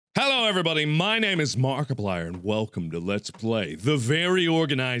Hello everybody, my name is Markiplier and welcome to Let's Play The Very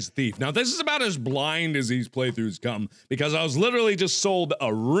Organized Thief. Now this is about as blind as these playthroughs come because I was literally just sold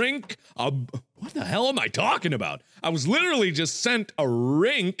a rink, what the hell am I talking about? I was literally just sent a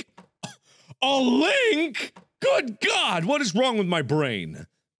link? Good God, what is wrong with my brain?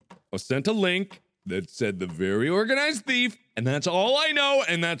 I was sent a link that said The Very Organized Thief, and that's all I know,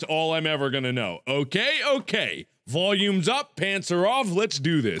 and that's all I'm ever gonna know. Okay. Volume's up, pants are off, let's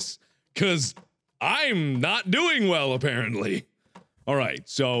do this. 'Cause I'm not doing well, apparently. Alright,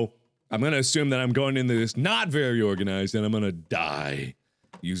 so I'm gonna assume that I'm going into this not very organized, and I'm gonna die.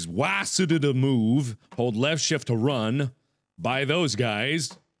 Use WASD to move, hold left shift to run, by those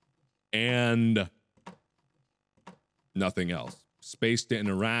guys, and nothing else. Space to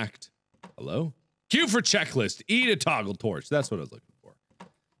interact. Hello? Q for checklist, E to toggle torch, that's what I was looking for.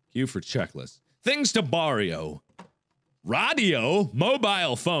 Q for checklist. Things to borrow. Radio,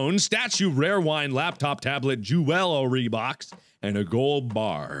 mobile phone, statue, rare wine, laptop, tablet, jewelry box, and a gold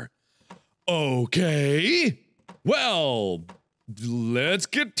bar. Okay. Well, let's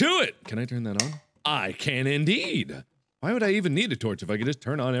get to it. Can I turn that on? I can indeed. Why would I even need a torch if I could just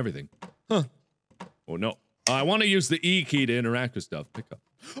turn on everything? Huh. Oh no. I want to use the E key to interact with stuff. Pick up.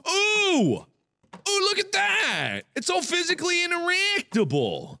 Ooh! Ooh, look at that! It's all physically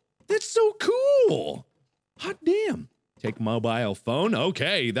interactable. That's so cool. Hot damn. Take mobile phone.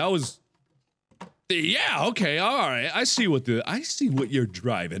 Okay, that was. Yeah. Okay. All right. I see what you're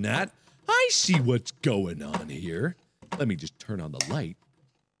driving at. I see what's going on here. Let me just turn on the light.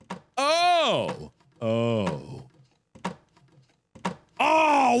 Oh.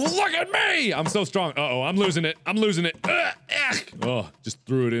 Look at me! I'm so strong. Uh-oh, I'm losing it. Oh, just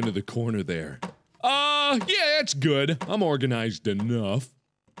threw it into the corner there. Yeah, that's good. I'm organized enough.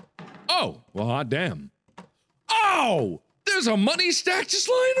 Oh, well, hot damn. Oh! There's a money stack just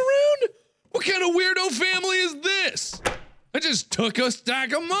lying around? What kind of weirdo family is this? I just took a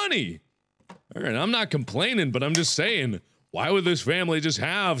stack of money. Alright, I'm not complaining, but I'm just saying, why would this family just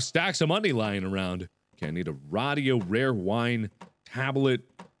have stacks of money lying around? Okay, I need a radio, rare wine, tablet,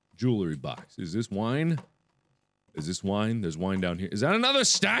 jewelry box. Is this wine? Is this wine? There's wine down here. Is that another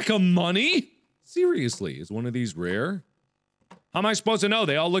stack of money? Seriously, is one of these rare? How am I supposed to know?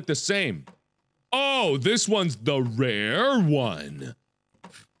 They all look the same. Oh, this one's the rare one.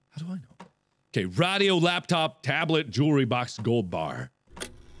 How do I know? Okay, radio, laptop, tablet, jewelry box, gold bar.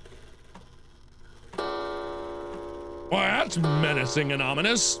 Well, that's menacing and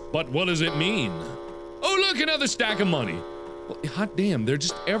ominous, but what does it mean? Oh, look, another stack of money. Well, hot damn, they're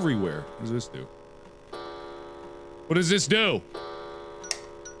just everywhere. What does this do? What does this do?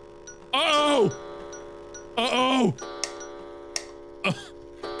 Uh-oh!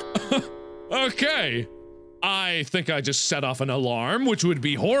 Okay. I think I just set off an alarm, which would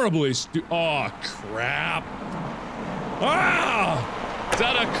be horribly oh, crap. Ah! Is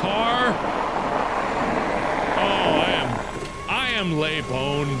that a car? Oh, I am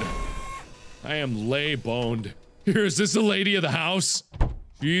lay-boned. I am lay-boned. Here, is this the lady of the house?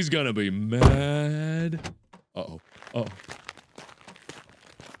 She's gonna be mad. Uh-oh.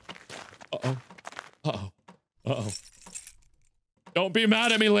 Don't be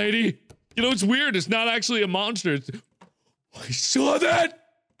mad at me, lady. You know, it's weird. It's not actually a monster. I saw that.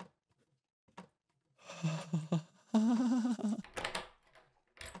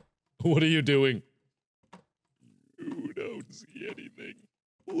 What are you doing? You don't see anything,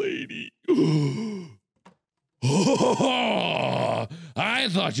 lady. I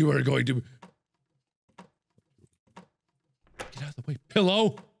thought you were going to. Get out of the way,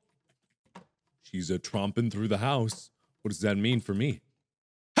 pillow. She's a tromping through the house. What does that mean for me?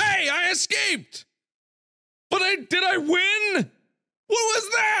 Hey, I escaped! But did I win? What was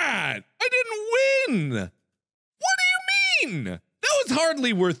that? I didn't win! What do you mean? That was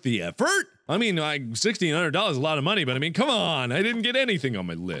hardly worth the effort. I mean, like, $1,600 is a lot of money, but I mean, come on, I didn't get anything on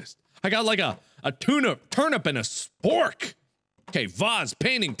my list. I got like a turnip and a spork. Okay, vase,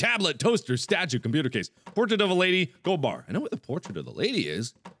 painting, tablet, toaster, statue, computer case, portrait of a lady, gold bar. I know what the portrait of the lady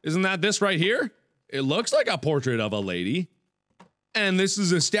is. Isn't that this right here? It looks like a portrait of a lady. And this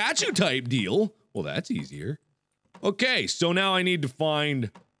is a statue type deal. Well, that's easier. Okay, so now I need to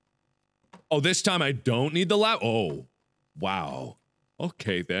find. Oh, this time I don't need the oh, wow.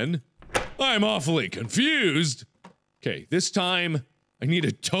 Okay, then. I'm awfully confused. Okay, this time I need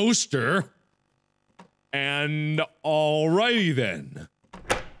a toaster. And alrighty then.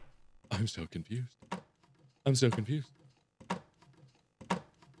 I'm so confused.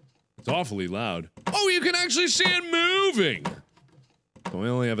 It's awfully loud. Oh, you can actually see it moving! So we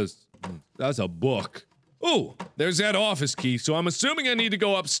only have that's a book. Oh, there's that office key, so I'm assuming I need to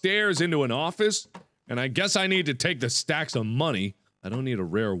go upstairs into an office, and I guess I need to take the stacks of money. I don't need a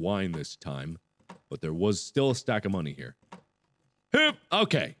rare wine this time, but there was still a stack of money here.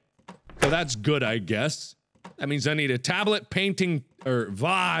 Okay, so that's good, I guess. That means I need a tablet, painting, or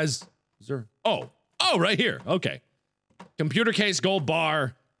vase. Is there? Oh, right here. Okay. Computer case, gold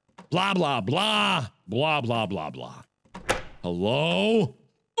bar, blah, blah, blah, blah, blah, blah, blah. Hello?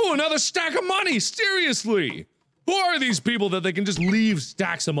 Oh, another stack of money! Seriously! Who are these people that they can just leave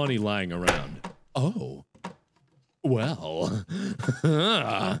stacks of money lying around? Oh. Well.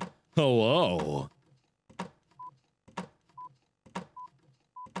 Hello.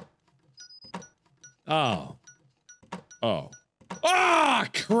 Oh. Oh. Ah,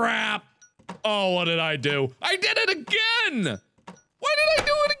 crap! Oh, what did I do? I did it again! Why did I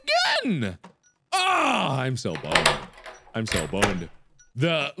do it again? Ah, I'm so boned. I'm so boned.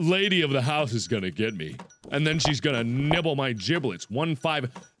 The lady of the house is gonna get me. And then she's gonna nibble my giblets. 1-5.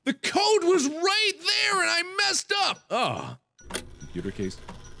 The code was right there and I messed up! Oh. Computer case.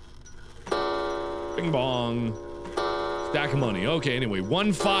 Bing bong. Stack of money. Okay, anyway.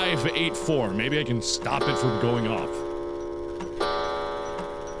 1584. Maybe I can stop it from going off.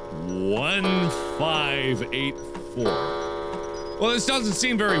 1584. Well, this doesn't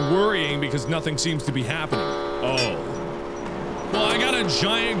seem very worrying because nothing seems to be happening. Oh. Well, I got a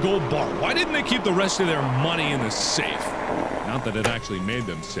giant gold bar. Why didn't they keep the rest of their money in the safe? Not that it actually made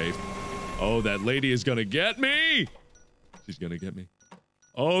them safe. Oh, that lady is gonna get me! She's gonna get me.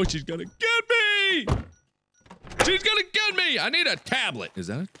 Oh, she's gonna get me! She's gonna get me! I need a tablet. Is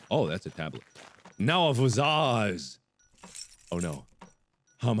that it? Oh, that's a tablet. Now a vase. Oh no.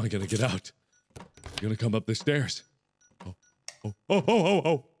 How am I gonna get out? I'm gonna come up the stairs.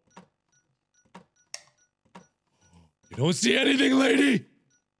 Oh. You don't see anything, lady!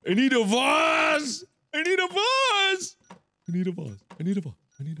 I need a vase! I need a vase! I need a vase. I need a vase.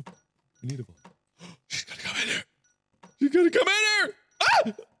 I need a vase. I need a vase. She's gonna come in here! She's gonna come in here! Ah!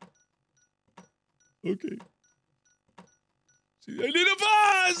 Okay. I need a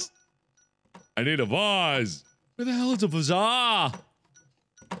vase! I need a vase! Where the hell is a vase?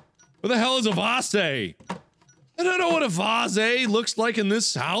 Where the hell is a vase? I don't know what a vase looks like in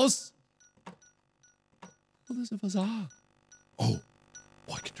this house. Well, there's a vase. Oh,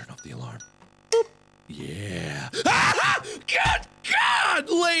 I can turn off the alarm. Boop. Yeah. Ah! God,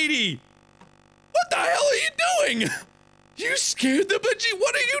 lady! What the hell are you doing? You scared the bejesus.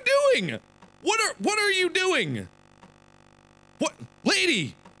 What are you doing? What are you doing? What,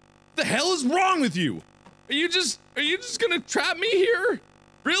 lady? The hell is wrong with you? Are you just gonna trap me here?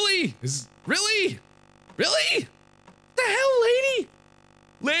 Really? Really? Really? The hell, lady?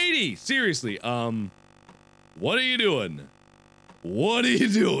 Lady, seriously, what are you doing? What are you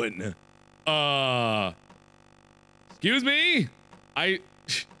doing? Excuse me? I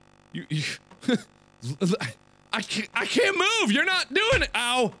can't move. You're not doing it.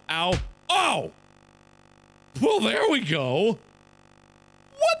 Ow. Oh. Well, there we go.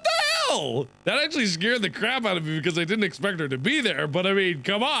 What the hell? That actually scared the crap out of me because I didn't expect her to be there, but I mean,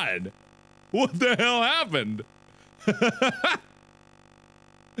 come on. What the hell happened? This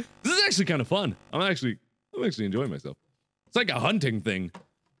is actually kind of fun. I'm actually enjoying myself. It's like a hunting thing.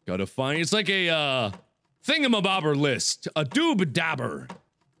 Gotta find, it's like a, thingamabobber list. A doob-dabber.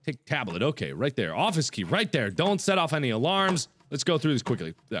 Take tablet, okay, right there. Office key, right there. Don't set off any alarms. Let's go through this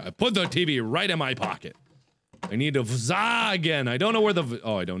quickly. Put the TV right in my pocket. I need a vza again. I don't know where the,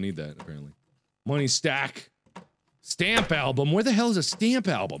 oh, I don't need that, apparently. Money stack. Stamp album. Where the hell is a stamp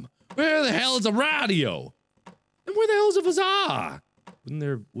album? Where the hell is a radio? And where the hell is a vza? Isn't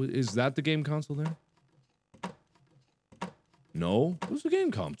there, is that the game console there? No? What's the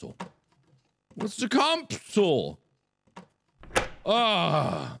game console? What's the console?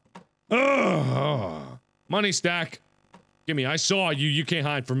 Money stack. Gimme, I saw you. You can't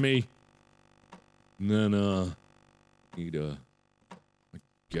hide from me. And then, need a, I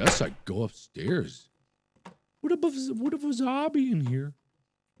guess I go upstairs. Would a vza be in here?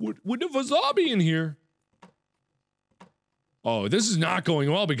 Would a vza be in here? Oh, this is not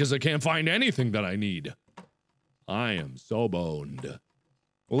going well because I can't find anything that I need. I am so boned.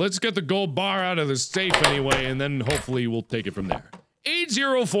 Well, let's get the gold bar out of the safe anyway, and then hopefully we'll take it from there.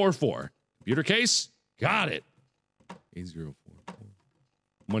 8044. Computer case? Got it. 8044.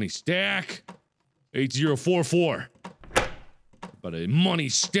 Money stack. 8044. But a money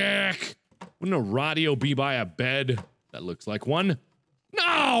stack. Wouldn't a radio be by a bed? That looks like one.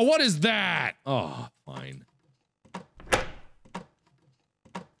 No, what is that? Oh, fine.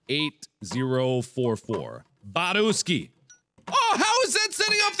 8044. Baruski. Oh, how is that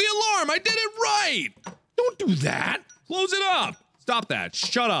setting off the alarm? I did it right! Don't do that. Close it up. Stop that.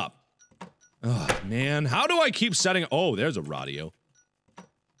 Shut up. Oh, man. How do I keep setting? Oh, there's a radio.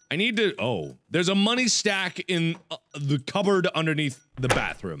 I need to. Oh, there's a money stack in the cupboard underneath the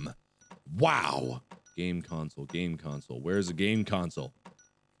bathroom. Wow. Game console. Game console. Where's the game console?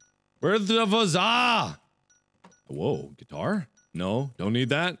 Where's the Vazza? Whoa. Guitar? No. Don't need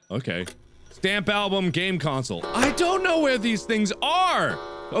that? Okay. Stamp album. Game console. I don't know where these things are.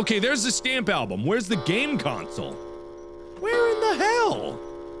 Okay, there's the stamp album. Where's the game console? Where in the hell?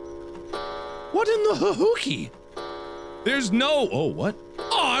 What in the hooky? There's no. Oh, what?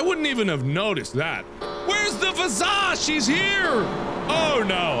 Oh, I wouldn't even have noticed that. Where's the Vazza? She's here. Oh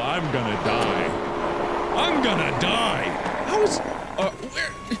no, I'm gonna die. I'm gonna die. How is.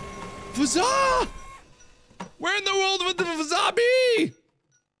 Where? Vazza? Where in the world would the Vazza be?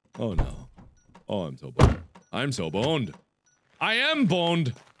 Oh no. Oh, I'm so boned. I'm so boned. I am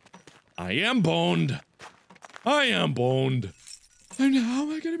boned. I am boned. I am boned. And how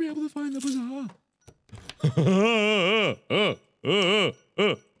am I gonna be able to find the Vazza?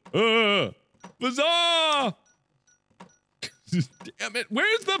 Vazza! Damn it,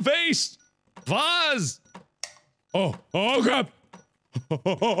 where's the vase? Vaz! Oh crap! I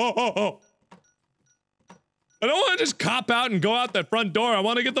don't want to just cop out and go out that front door. I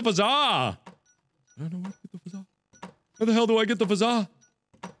want to get the Vazza. I don't know where to get the Vazza. Where the hell do I get the Vazza?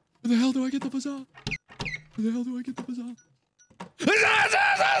 Where the hell do I get the Vazza? Where the hell do I get the Vazza?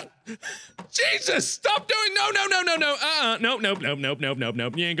 Jesus! Stop doing no!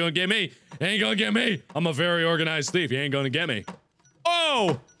 Nope. You ain't gonna get me. You ain't gonna get me. I'm a very organized thief. You ain't gonna get me.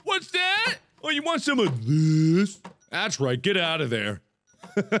 Oh, what's that? Oh, you want some of this? That's right. Get out of there.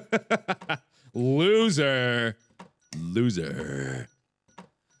 Loser. Loser.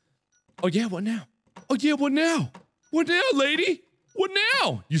 Oh yeah, what now? Oh yeah, what now? What now, lady? What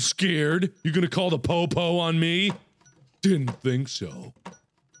now? You scared? You gonna call the po-po on me? Didn't think so.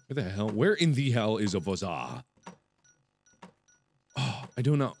 Where the hell? Where in the hell is a Vazza? Oh, I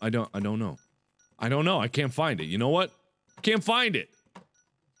don't know. I don't know. I don't know. I can't find it. You know what? I can't find it.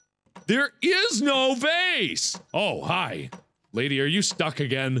 There is no vase. Oh, hi. Lady, are you stuck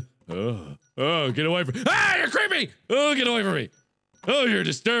again? Oh, get away from me. Ah, you're creepy. Oh, get away from me. Oh, you're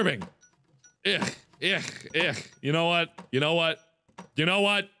disturbing. Ugh. You know what? You know what? You know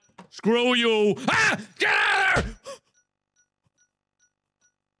what? Screw you. Ah, get out of there.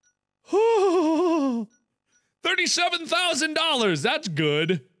 $37,000. That's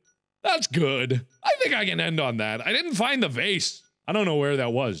good. That's good. I think I can end on that. I didn't find the vase. I don't know where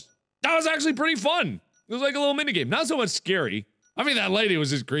that was. That was actually pretty fun. It was like a little minigame. Not so much scary. I mean, that lady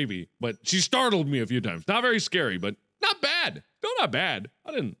was just creepy, but she startled me a few times. Not very scary, but not bad. Still not bad.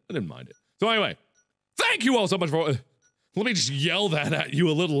 I didn't mind it. So anyway, thank you all so much for. Let me just yell that at you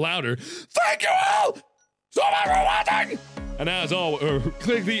a little louder. Thank you all so much for watching. And as always,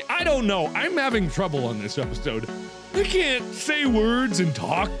 click the. I don't know. I'm having trouble on this episode. I can't say words and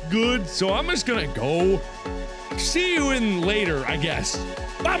talk good, so I'm just gonna go. See you in later, I guess.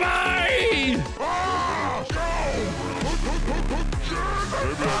 Bye bye.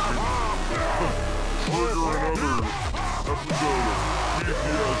 Trigger another episode of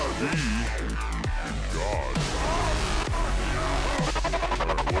PTSD. God.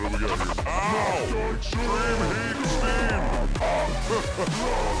 What do we got here? Ow! Extreme heat steam!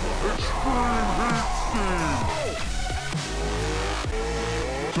 Extreme heat steam!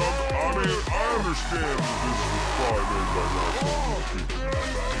 So, I mean, I understand that this was probably made by not